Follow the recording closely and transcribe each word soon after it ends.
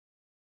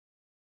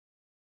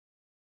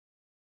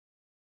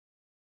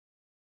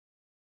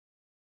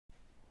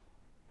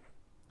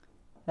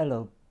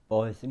Hello,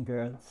 boys and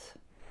girls.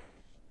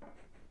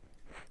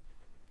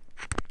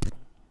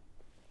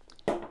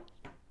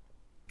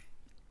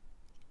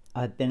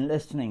 I've been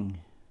listening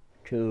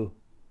to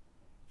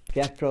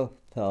Jethro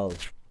Tull,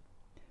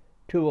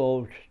 Too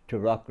Old to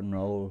Rock and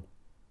Roll,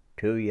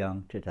 Too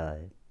Young to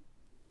Die.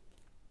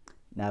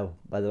 Now,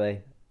 by the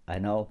way, I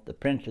know the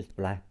print is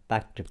black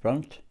back to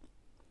front.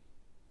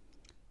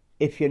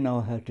 If you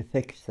know how to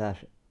fix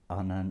that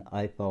on an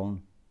iPhone,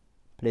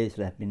 please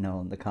let me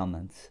know in the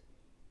comments.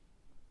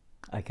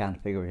 I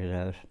can't figure it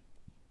out.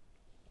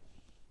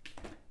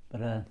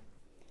 But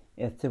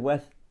it's a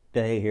wet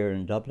day here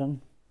in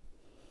Dublin,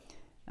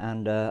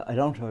 and I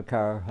don't have a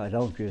car. I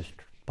don't use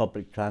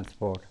public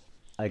transport.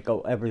 I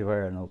go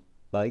everywhere on a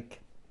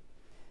bike,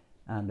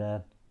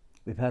 and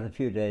we've had a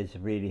few days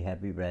of really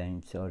heavy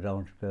rain, so I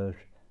don't go out.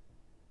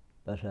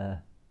 But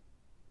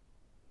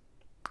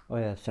oh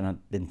yes, and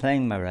I've been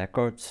playing my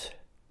records,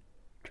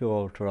 Too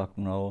Old to Rock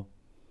and Roll,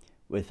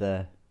 with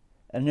a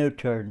new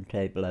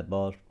turntable I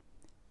bought.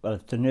 Well,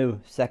 it's a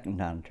new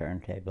second-hand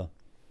turntable.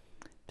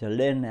 It's a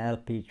Lynn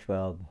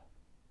LP12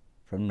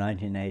 from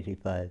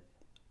 1985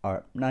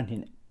 or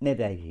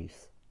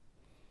mid-80s,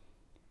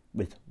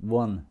 with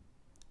one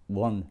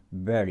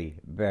very,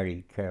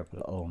 very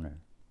careful owner.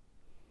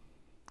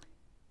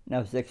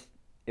 Now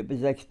it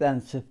was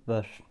expensive,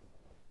 but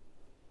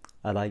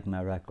I like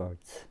my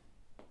records.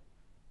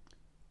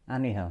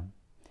 Anyhow,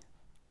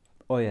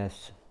 oh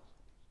yes,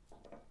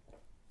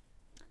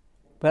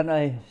 when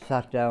I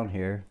sat down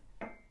here,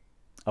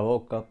 I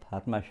woke up,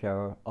 had my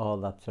shower, all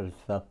that sort of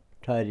stuff,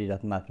 tidied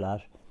up my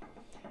flat,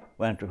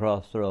 went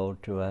across the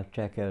road to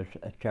check out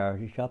a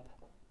charity shop,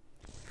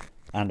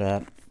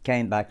 and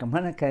came back. And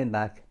when I came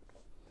back,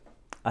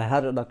 I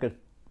had a look at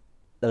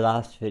the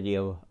last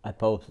video I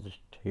posted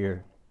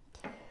here.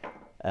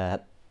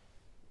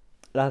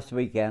 Last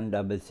weekend I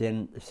was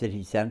in the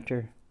city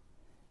centre,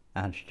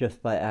 and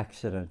just by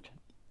accident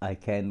I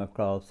came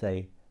across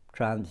a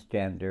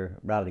transgender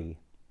rally,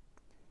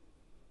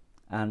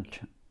 and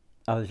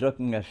I was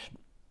looking at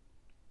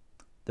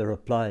the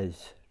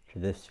replies to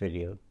this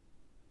video.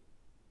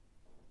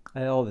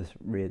 I always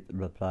read the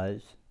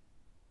replies,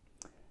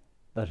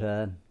 but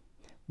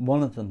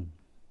one of them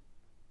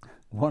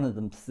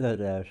stood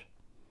out,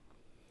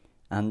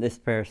 and this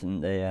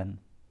person,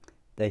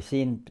 they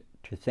seemed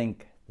to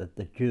think that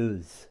the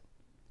Jews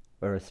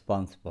were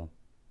responsible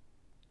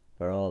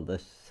for all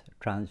this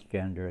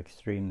transgender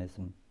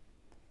extremism.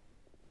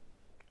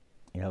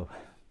 You know,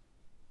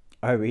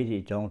 I really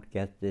don't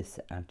get this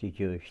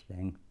anti-Jewish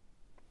thing.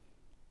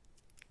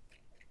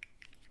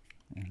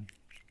 Yeah.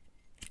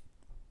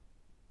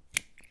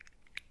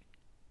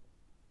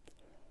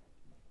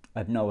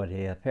 I've no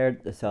idea. I've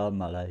heard this all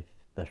my life,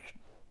 but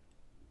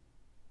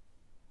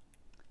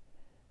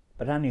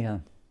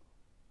anyhow,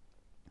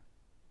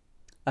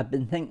 I've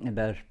been thinking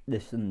about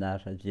this and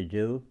that, as you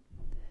do,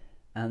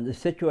 and the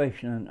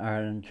situation in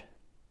Ireland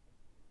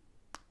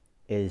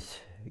is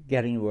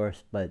getting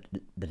worse by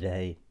the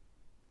day.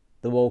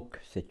 The woke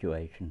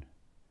situation,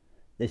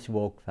 this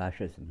woke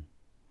fascism.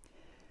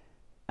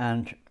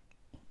 And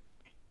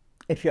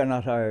if you're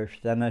not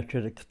Irish, then I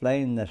should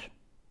explain that,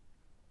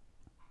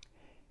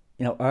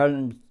 you know,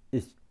 Ireland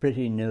is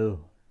pretty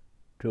new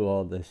to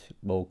all this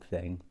woke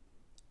thing,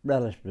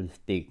 relatively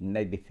speaking.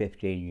 Maybe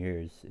 15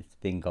 years it's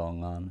been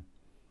going on.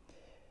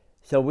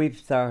 So we've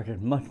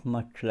started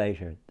much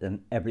later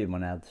than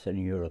everyone else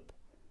in Europe,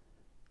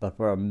 but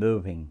we're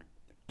moving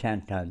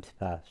 10 times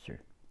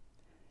faster.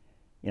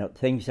 You know,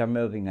 things are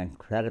moving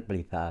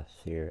incredibly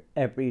fast here.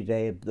 Every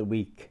day of the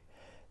week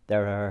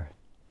there are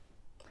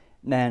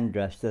men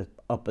dressed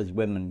up as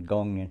women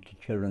going into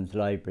children's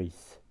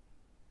libraries.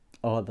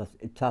 All that,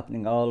 it's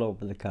happening all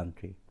over the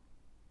country.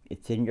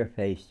 It's in your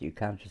face, you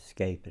can't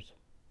escape it.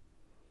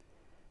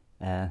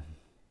 And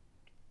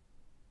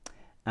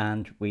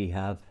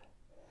it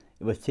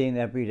was seen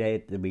every day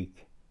of the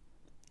week.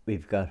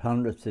 We've got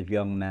hundreds of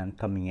young men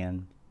coming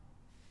in,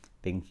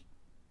 being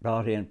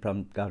brought in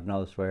from God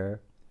knows where,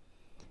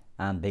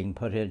 and being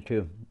put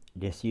into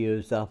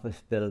disused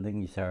office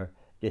buildings or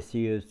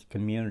disused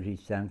community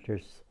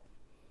centres.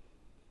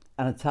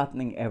 And it's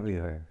happening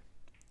everywhere.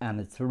 And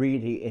it's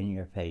really in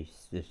your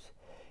face. This,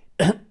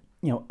 you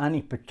know,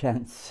 any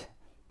pretense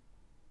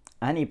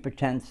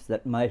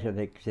that might have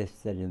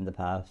existed in the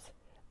past,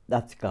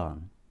 that's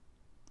gone.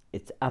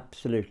 It's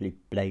absolutely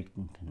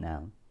blatant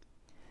now.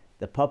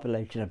 The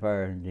population of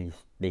Ireland is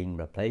being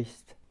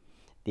replaced.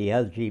 The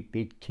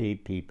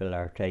LGBT people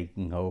are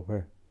taking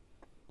over.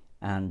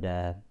 And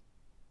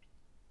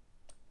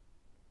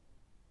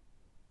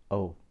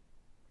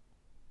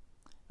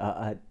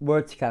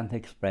words can't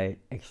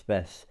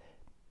express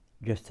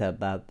just how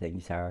bad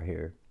things are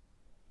here.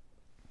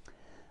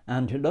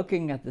 And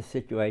looking at the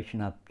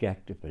situation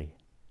objectively,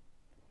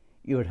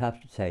 you would have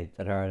to say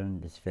that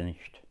Ireland is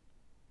finished.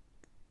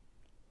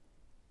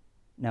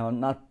 Now, I'm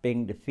not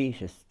being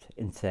defeatist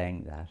in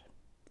saying that.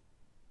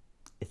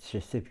 It's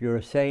just, if you're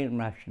a sane,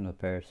 rational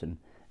person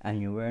and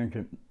you weren't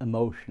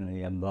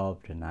emotionally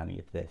involved in any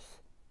of this,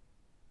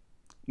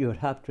 you would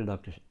have to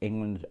look at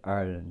England,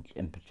 Ireland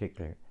in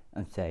particular,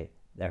 and say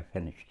they're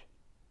finished.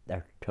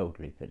 They're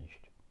totally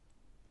finished.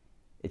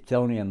 It's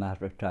only a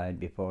matter of time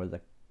before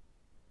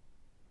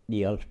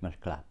the ultimate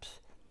collapse.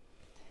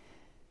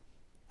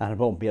 And it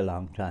won't be a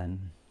long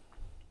time.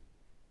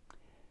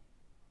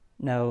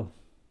 Now,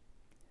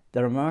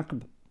 the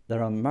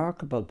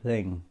remarkable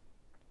thing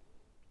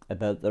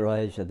about the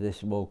rise of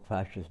this woke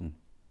fascism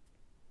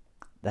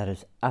that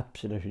is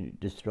absolutely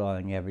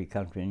destroying every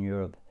country in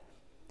Europe,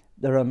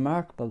 the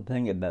remarkable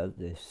thing about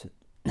this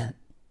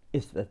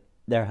is that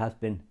there has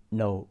been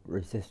no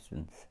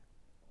resistance.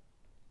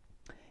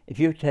 If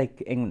you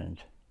take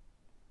England,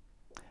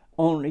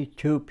 only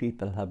 2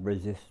 people have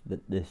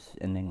resisted this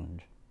in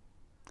England.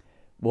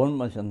 One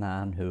was a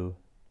man who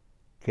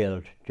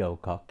killed Joe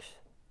Cox,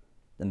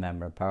 the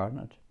Member of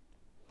Parliament,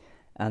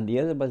 and the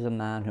other was a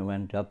man who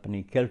went up and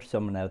he killed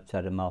someone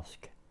outside a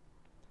mosque.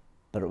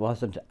 But it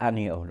wasn't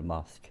any old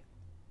mosque.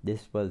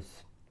 This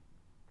was,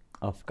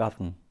 I've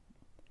forgotten,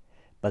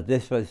 but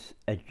this was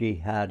a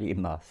jihadi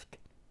mosque.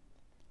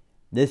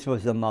 This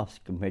was a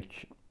mosque in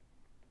which,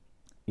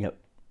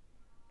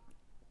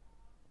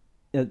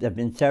 there have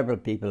been several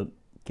people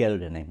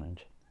killed in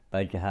England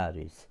by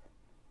jihadis,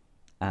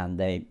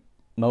 and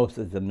most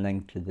of them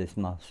linked to this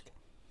mosque.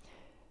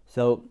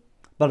 So,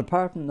 but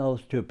apart from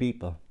those 2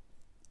 people,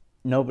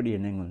 nobody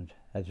in England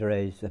has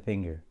raised a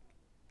finger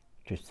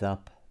to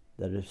stop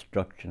the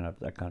destruction of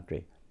their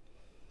country.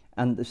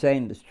 And the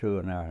same is true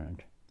in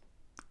Ireland.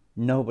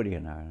 Nobody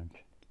in Ireland.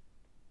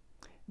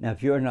 Now,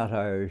 if you're not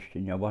Irish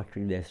and you're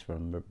watching this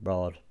from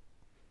abroad,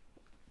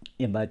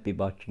 you might be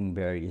watching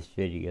various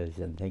videos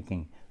and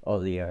thinking, oh,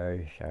 the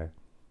Irish are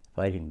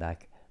fighting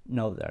back.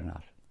 No, they're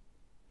not.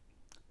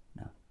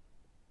 No.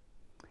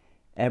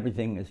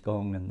 Everything is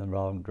going in the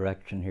wrong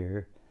direction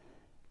here,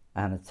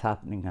 and it's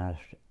happening at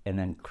an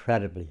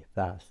incredibly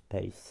fast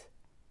pace.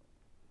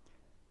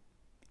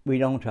 We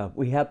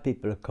have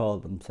people who call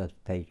themselves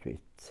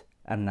patriots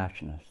and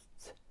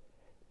nationalists,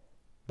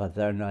 but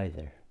they're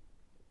neither.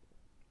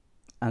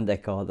 And they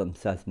call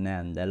themselves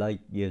men. They like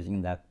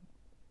using that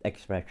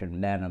expression,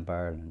 men of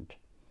Ireland.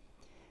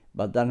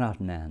 But they're not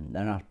men,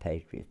 they're not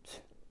patriots.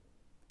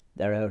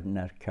 They're out and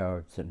out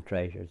cowards and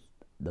traitors,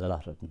 the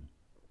lot of them.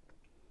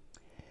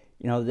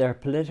 Their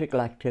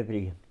political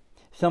activity,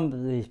 some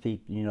of these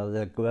people,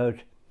 they'll go out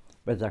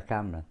with their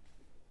camera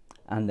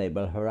and they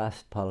will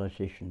harass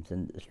politicians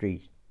in the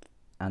street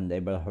and they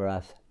will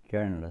harass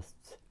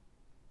journalists.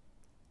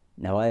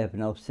 Now, I have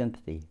no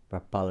sympathy for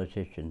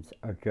politicians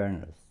or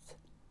journalists,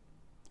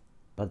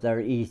 but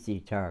they're easy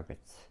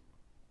targets.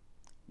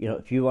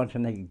 If you want to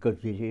make a good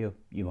video,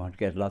 you want to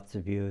get lots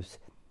of views,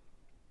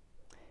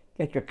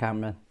 get your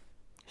camera,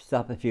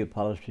 stop a few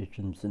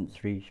politicians in the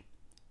street,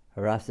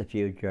 harass a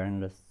few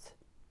journalists,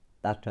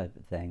 that type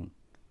of thing.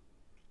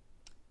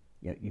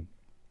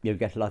 You'll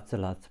get lots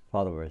of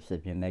followers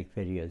if you make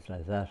videos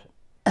like that.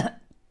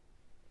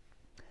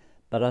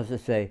 But as I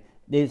say,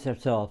 these are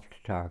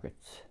soft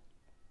targets,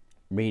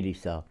 really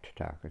soft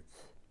targets.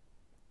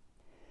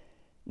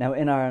 Now,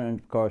 in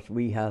Ireland, of course,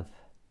 we have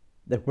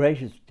the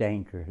greatest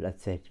danger,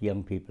 let's say, to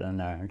young people in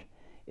Ireland.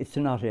 It's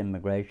not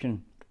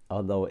immigration,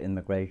 although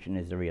immigration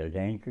is a real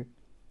danger.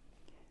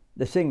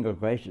 The single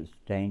greatest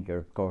danger,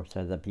 of course,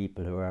 are the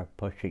people who are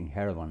pushing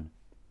heroin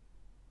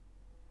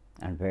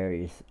and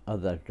various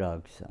other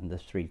drugs on the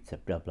streets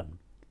of Dublin.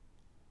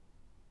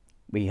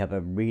 We have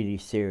a really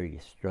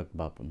serious drug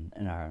problem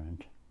in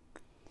Ireland.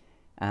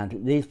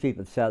 And these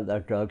people sell their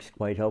drugs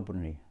quite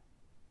openly.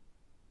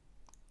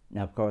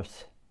 Now, of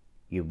course,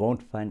 you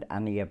won't find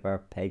any of our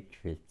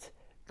patriots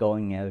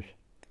going out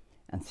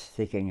and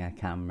sticking a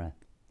camera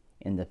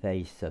in the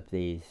face of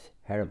these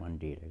heroin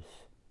dealers.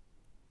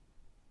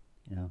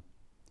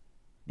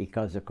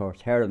 Because, of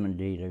course, heroin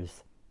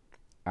dealers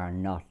are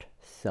not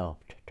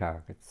soft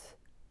targets.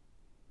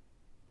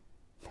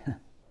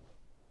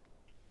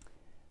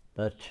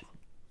 But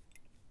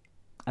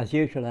as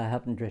usual, I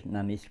haven't written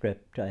any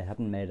script, I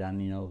haven't made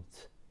any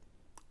notes,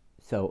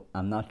 so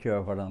I'm not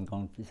sure what I'm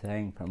going to be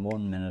saying from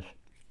 1 minute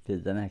to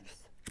the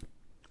next.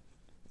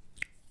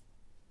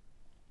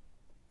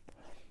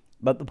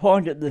 But the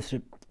point of this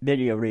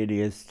video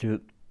really is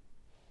to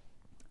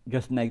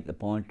just make the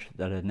point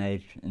that I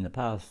made in the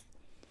past.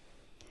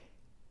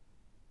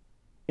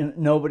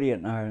 Nobody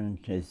in Ireland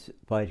is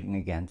fighting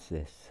against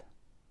this.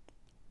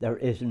 There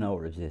is no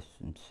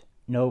resistance.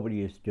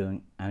 Nobody is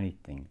doing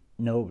anything.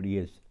 Nobody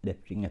is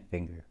lifting a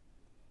finger.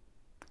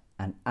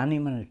 And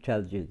anyone who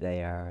tells you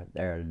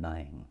they're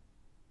lying.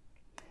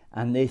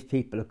 And these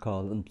people who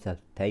call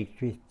themselves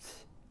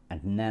patriots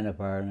and men of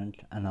Ireland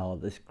and all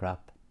this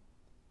crap,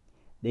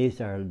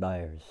 these are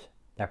liars.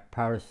 They're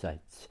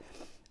parasites.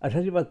 I'll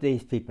tell you what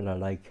these people are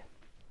like.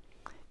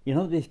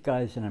 These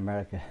guys in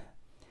America,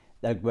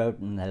 they'll go out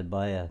and they'll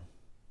buy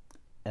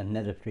a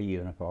military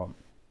uniform,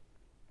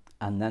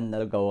 and then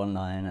they'll go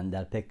online and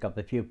they'll pick up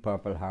a few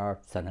Purple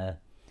Hearts and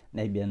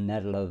maybe a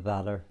Medal of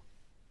Valor,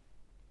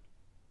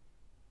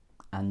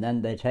 and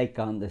then they take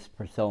on this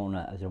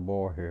persona as a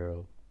war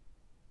hero,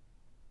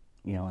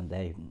 and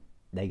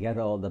they get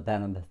all the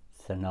benefits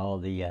and all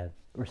the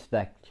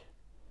respect.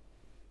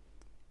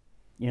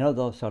 You know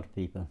those sort of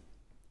people,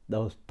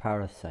 those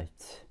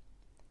parasites,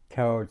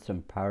 cowards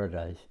and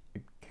cowards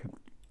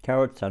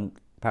and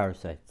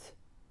parasites,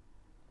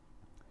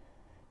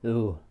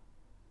 who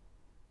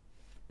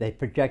they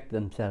project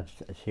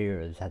themselves as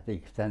heroes at the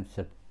expense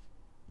of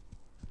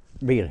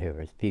real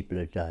heroes, people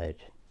who died.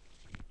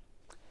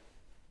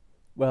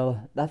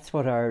 Well, that's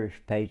what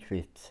Irish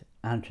patriots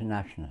and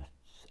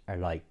nationalists are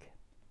like.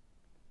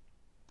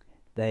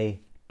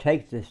 They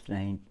take this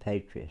name,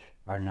 patriot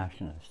or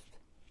nationalist,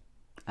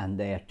 and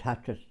they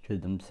attach it to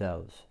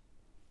themselves.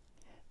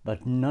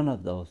 But none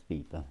of those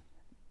people,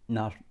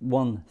 not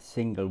one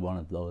single one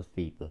of those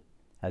people,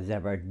 has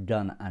ever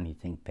done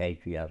anything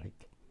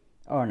patriotic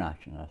or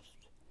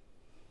nationalist.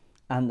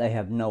 And they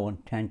have no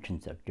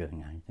intentions of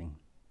doing anything.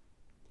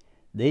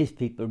 These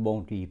people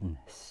won't even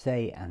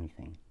say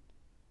anything.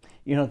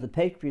 You know, the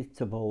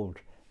patriots of old,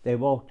 they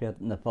walked out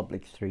in the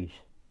public street,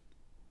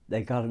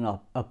 they got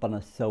up on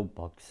a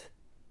soapbox,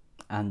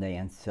 and they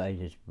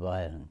incited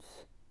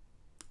violence.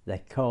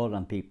 They called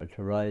on people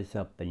to rise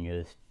up and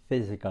use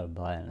physical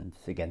violence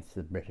against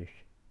the British.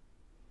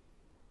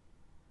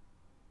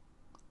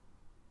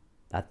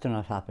 That's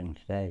not happening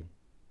today.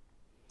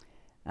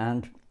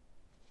 And,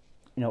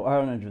 you know,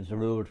 Ireland was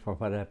ruled for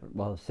whatever it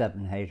was,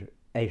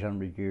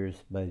 800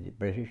 years by the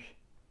British.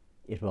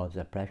 It was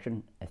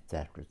oppression,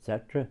 etc.,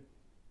 etc.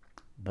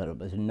 But it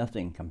was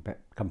nothing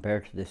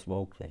compared to this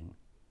woke thing.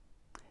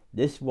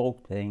 This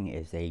woke thing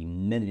is a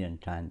million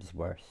times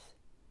worse.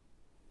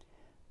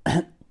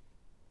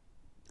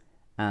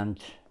 And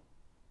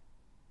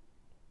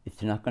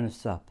it's not going to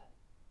stop.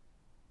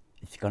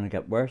 It's going to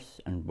get worse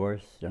and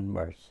worse and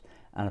worse.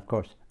 And of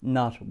course,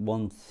 not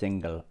one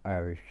single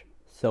Irish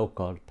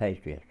so-called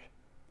patriot,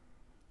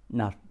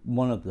 not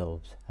one of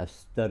those has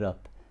stood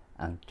up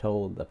and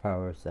told the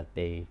powers that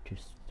be to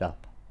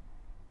stop.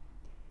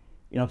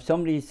 You know, if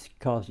somebody's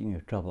causing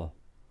you trouble,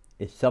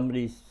 if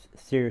somebody's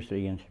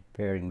seriously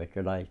interfering with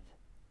your life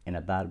in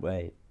a bad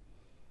way,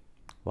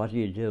 what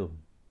do?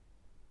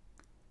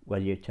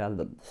 Well, you tell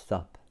them to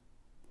stop.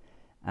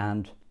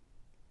 And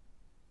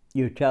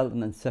you tell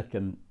them in such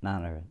a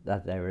manner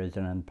that there is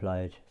an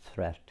implied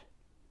threat.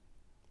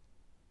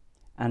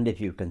 And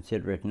if you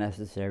consider it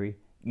necessary,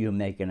 you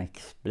make an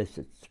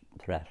explicit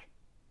threat.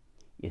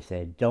 You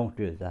say, don't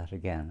do that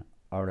again,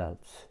 or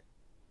else.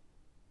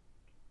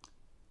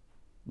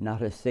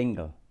 Not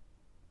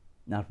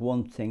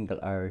one single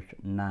Irish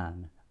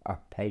man or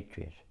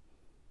patriot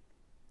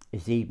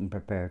is even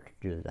prepared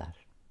to do that.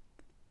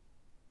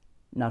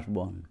 Not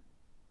one.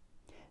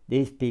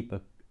 These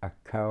people are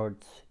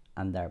cowards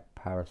and they're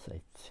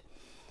parasites.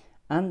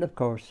 And of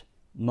course,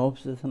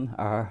 most of them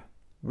are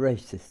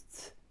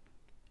racists.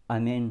 I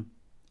mean,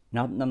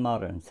 not in the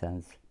modern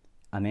sense,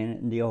 I mean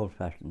in the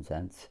old-fashioned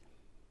sense.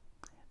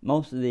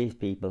 Most of these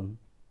people,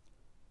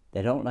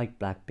 they don't like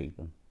black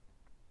people.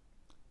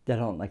 They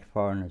don't like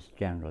foreigners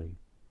generally.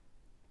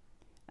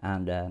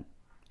 And,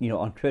 you know,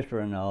 on Twitter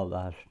and all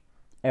that,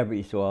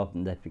 every so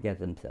often they forget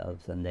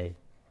themselves and they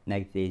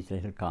make these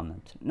little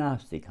comments,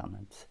 nasty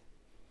comments.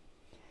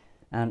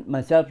 And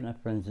myself,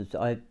 for instance,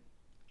 I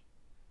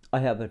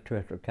have a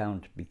Twitter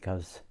account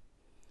because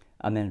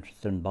I'm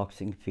interested in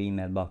boxing,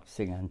 female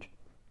boxing, and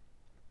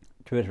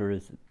Twitter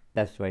is the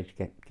best way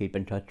to keep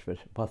in touch with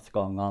what's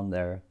going on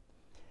there.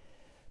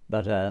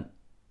 But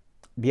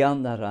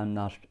beyond that, I'm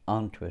not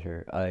on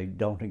Twitter. I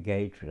don't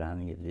engage with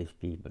any of these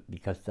people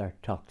because they're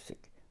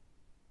toxic.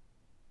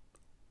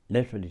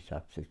 Literally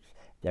toxic.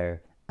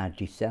 They're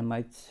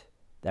anti-Semites,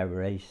 they're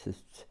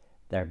racists,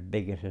 they're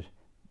bigoted,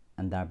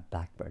 and they're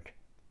backward.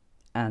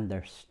 And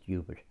they're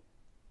stupid.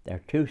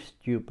 They're too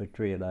stupid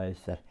to realise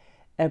that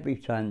every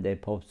time they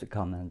post a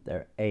comment,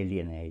 they're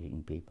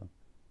alienating people.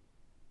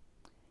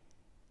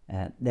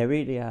 They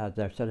really are.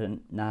 They're sort of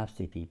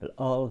nasty people.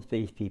 All of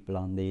these people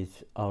on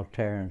these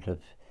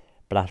alternative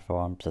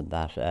platforms and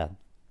that,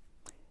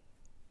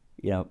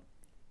 you know,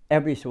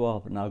 every so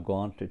often I'll go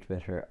onto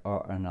Twitter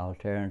or an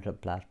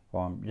alternative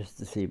platform just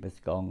to see what's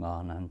going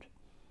on, and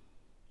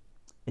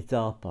it's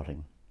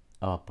off-putting.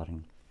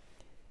 You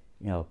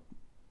know,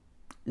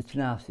 it's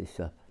nasty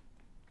stuff.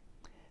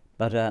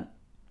 But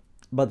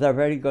they're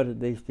very good at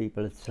these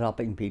people at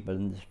stopping people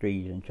in the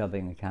street and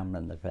shoving a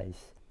camera in their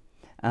face.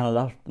 And a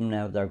lot of them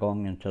now, they're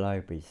going into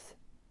libraries,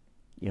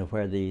 you know,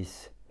 where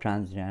these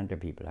transgender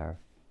people are.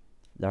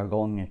 They're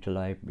going into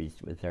libraries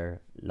with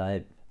their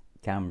live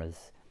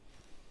cameras.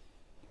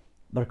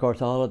 But of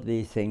course, all of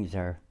these things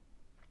are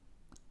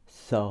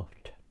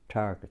soft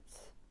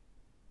targets.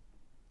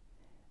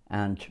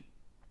 And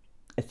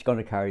it's going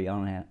to carry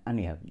on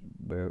anyhow.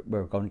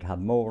 We're going to have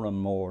more and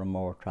more and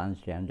more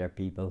transgender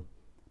people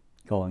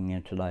going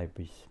into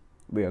libraries.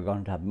 We are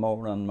going to have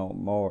more and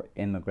more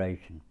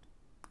immigration.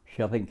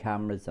 Shoving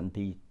cameras in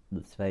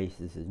people's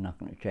faces is not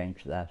going to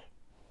change that.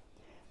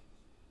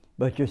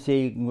 But you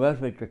see, you can go out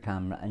with your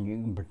camera and you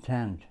can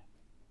pretend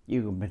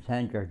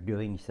you're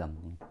doing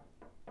something,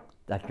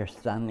 that you're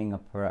standing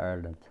up for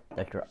Ireland,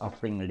 that you're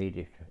offering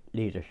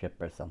leadership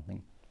or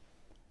something.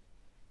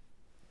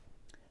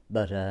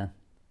 But, well,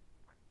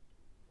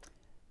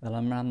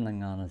 I'm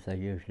rambling on as I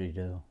usually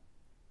do.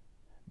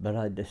 But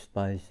I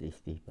despise these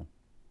people.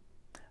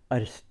 I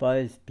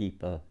despise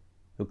people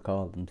who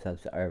call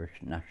themselves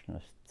Irish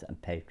nationalists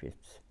and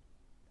patriots.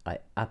 I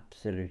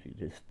absolutely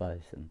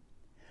despise them.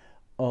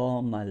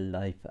 All my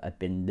life I've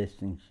been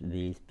listening to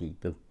these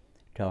people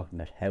talking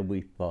about how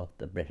we fought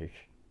the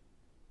British.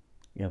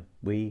 You know,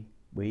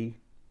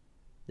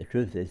 the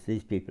truth is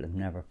these people have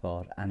never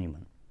fought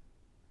anyone.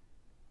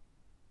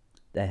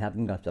 They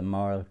haven't got the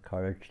moral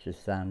courage to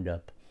stand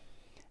up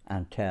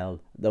and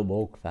tell the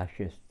woke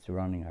fascists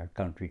running our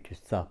country to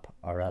stop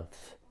or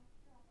else.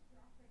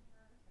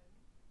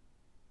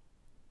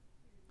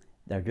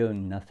 They're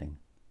doing nothing.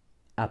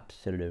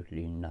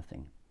 Absolutely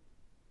nothing.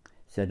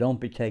 So don't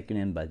be taken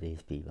in by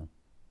these people.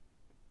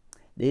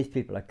 These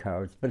people are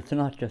cowards, but it's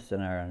not just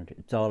in Ireland,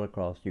 it's all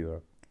across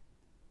Europe.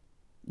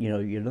 You know,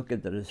 you look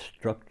at the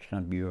destruction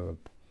of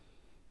Europe,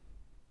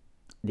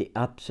 the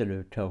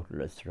absolute total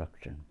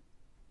destruction,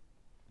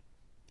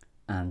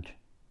 and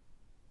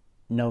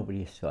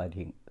nobody is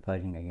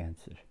fighting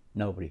against it.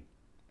 Nobody.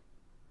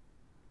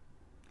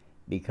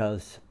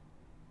 Because,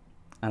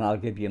 and I'll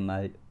give you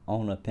my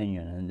own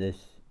opinion in this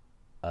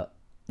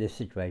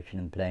situation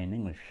in plain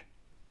English.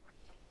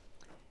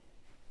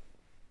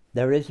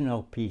 There is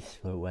no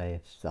peaceful way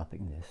of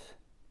stopping this.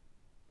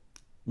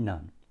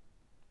 None.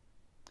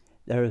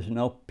 There is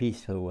no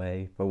peaceful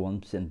way for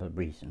one simple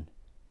reason.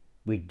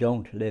 We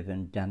don't live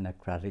in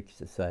democratic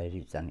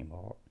societies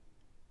anymore.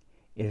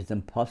 It is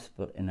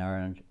impossible in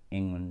Ireland,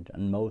 England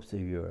and most of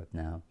Europe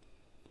now.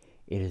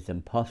 It is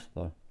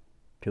impossible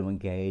to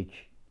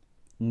engage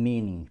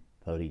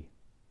meaningfully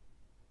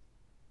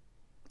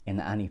in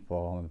any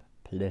form of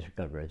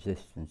political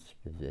resistance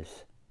to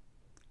this.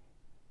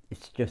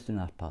 It's just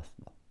not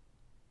possible.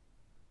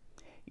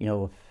 You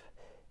know,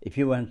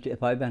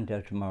 if I went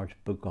out tomorrow to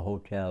book a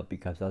hotel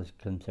because I was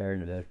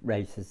concerned about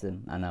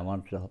racism and I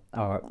wanted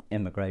or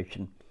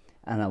immigration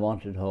and I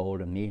wanted to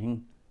hold a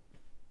meeting,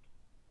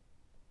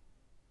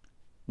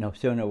 no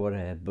sooner would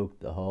I have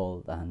booked the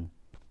hall than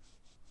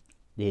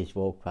these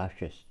woke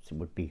fascists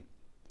would be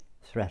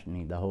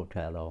threatening the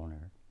hotel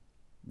owner,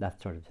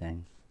 that sort of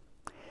thing.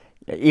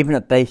 Even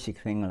a basic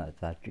thing like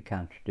that you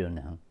can't do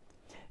now.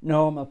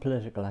 Normal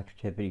political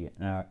activity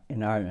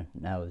in Ireland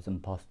now is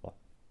impossible.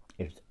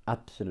 It's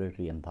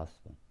absolutely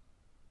impossible.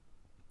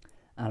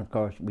 And of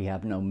course we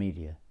have no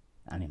media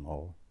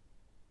anymore.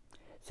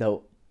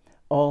 So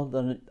all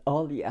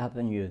the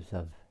avenues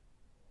of,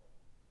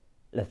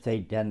 let's say,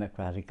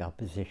 democratic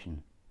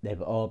opposition,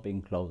 they've all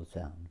been closed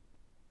down.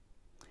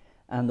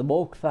 And the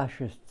woke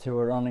fascists who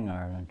are running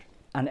Ireland,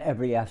 and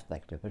every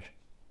aspect of it,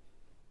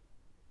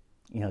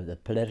 you know, the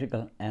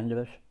political end of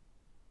it,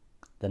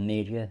 the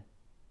media,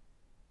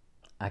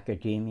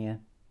 academia,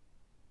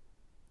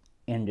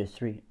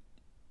 industry,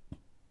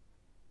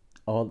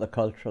 all the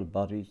cultural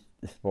bodies,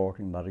 the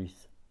sporting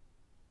bodies,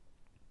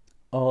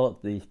 all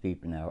of these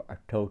people now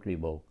are totally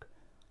woke.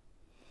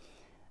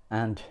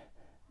 And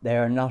they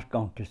are not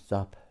going to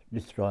stop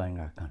destroying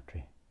our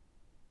country.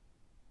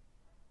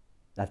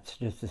 That's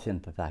just a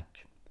simple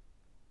fact.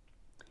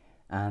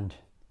 And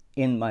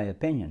in my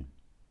opinion,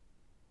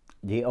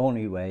 the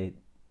only way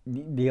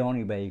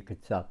you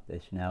could stop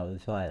this now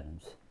is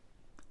violence.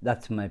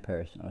 That's my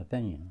personal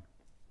opinion.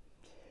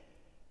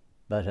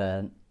 But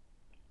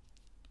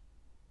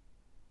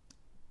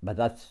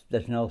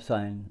there's no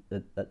sign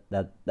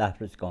that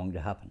was going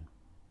to happen.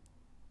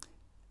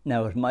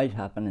 Now it might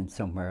happen in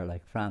somewhere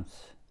like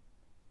France.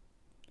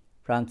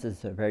 France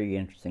is a very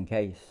interesting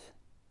case.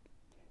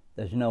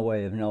 There's no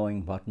way of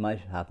knowing what might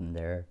happen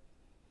there.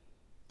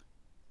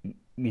 You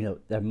know,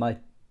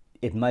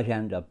 it might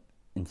end up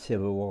in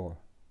civil war.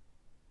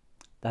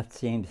 That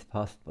seems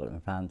possible in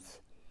France.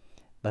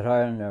 But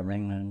Ireland or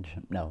England,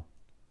 no.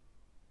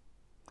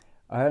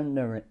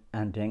 Ireland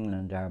and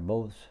England are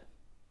both,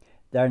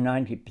 they're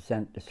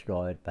 90%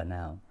 destroyed by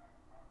now.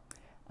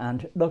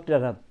 And looked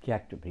at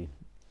objectively,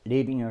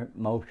 leaving your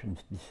emotions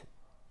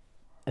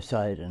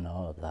aside and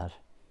all of that,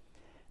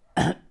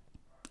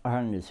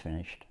 Ireland is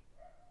finished.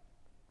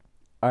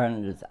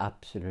 Ireland is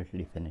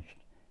absolutely finished.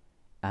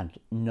 And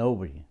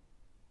nobody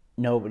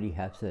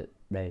has to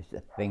raise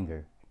a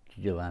finger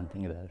to do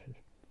anything about it.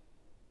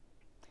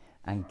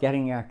 And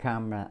getting your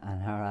camera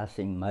and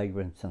harassing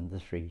migrants on the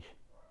street,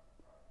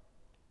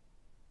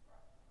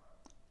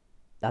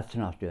 that's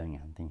not doing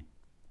anything.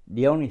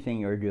 The only thing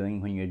you're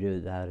doing when you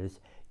do that is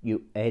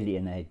you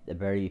alienate the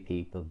very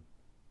people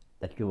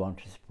that you want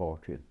to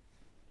support you.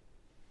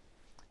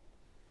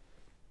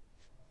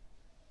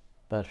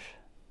 But,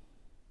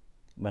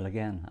 well,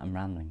 again, I'm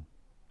rambling.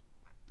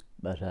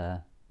 But,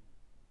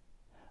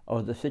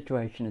 the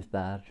situation is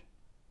bad.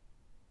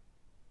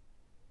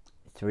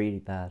 It's really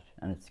bad,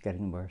 and it's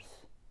getting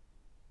worse.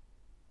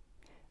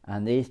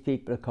 And these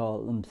people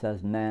call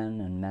themselves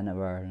men and men of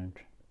Ireland.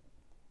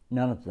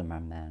 None of them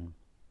are men.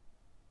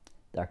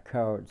 They're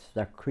cowards,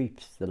 they're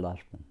creeps, the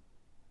lot of them.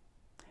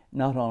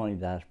 Not only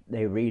that,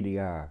 they really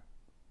are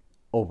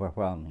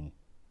overwhelming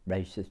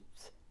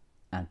racists,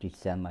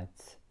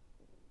 anti-Semites,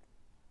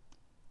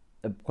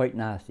 quite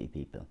nasty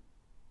people.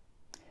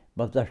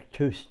 But they're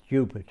too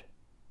stupid.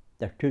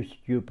 They're too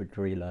stupid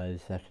to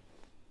realise that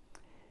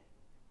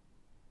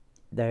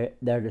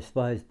they're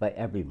despised by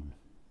everyone.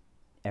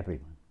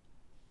 Everyone.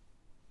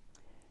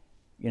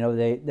 You know,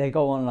 they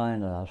go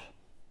online a lot,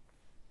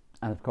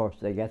 and of course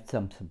they get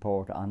some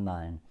support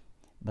online,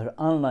 but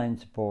online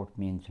support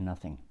means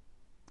nothing.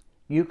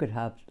 You could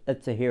have,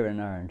 let's say here in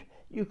Ireland,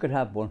 you could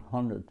have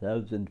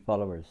 100,000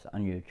 followers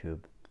on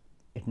YouTube.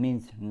 It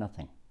means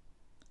nothing.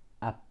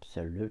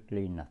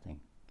 Absolutely nothing.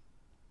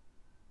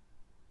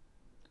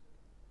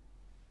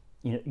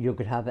 You know, you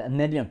could have 1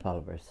 million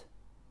followers,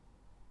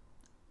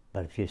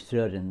 but if you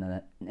stood in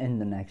the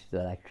next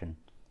election,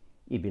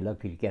 you'd be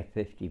lucky to get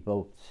 50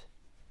 votes.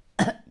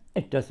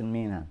 It doesn't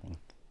mean anything.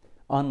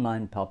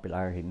 Online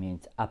popularity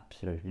means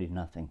absolutely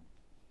nothing.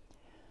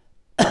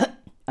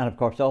 And of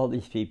course, all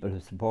these people who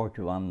support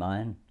you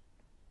online,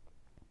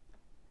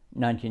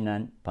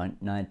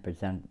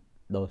 99.9%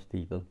 those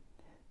people,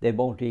 they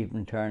won't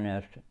even turn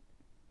out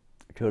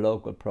to a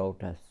local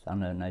protest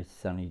on a nice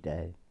sunny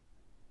day.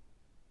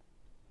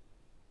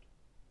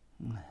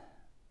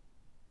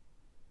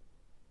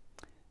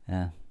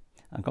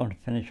 I'm going to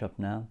finish up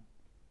now.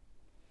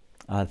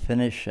 I'll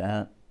finish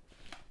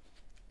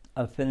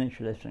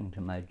listening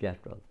to my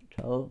Jethro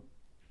Tull,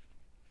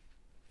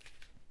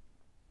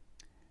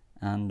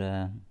 and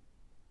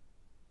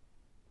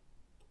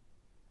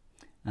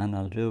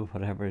I'll do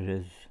whatever it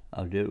is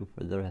I'll do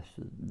for the rest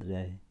of the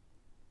day.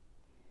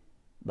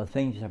 But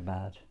things are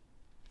bad.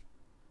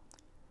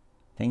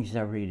 Things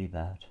are really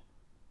bad.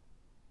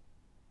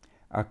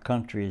 Our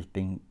country is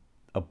being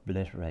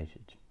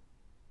obliterated.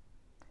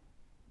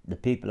 The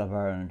people of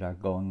Ireland are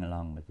going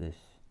along with this,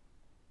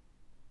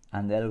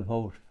 and they'll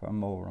vote for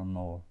more and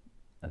more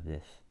of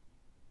this.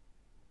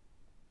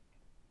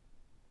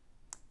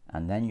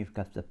 And then you've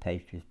got the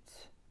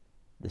patriots,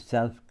 the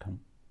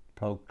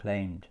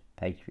self-proclaimed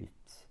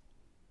patriots,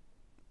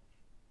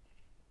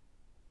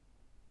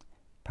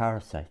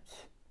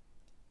 parasites.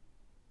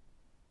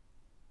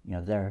 You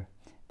know,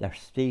 they're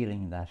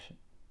stealing that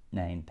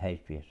name,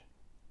 patriot.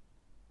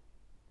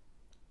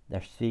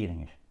 They're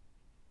stealing it.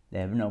 They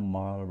have no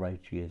moral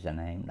right to use a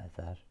name like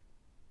that.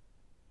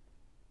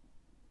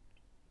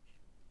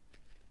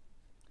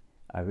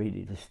 I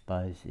really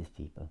despise these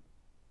people,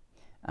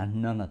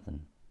 and none of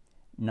them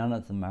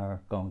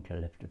are going to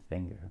lift a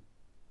finger.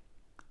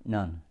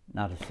 None,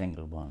 not a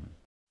single one.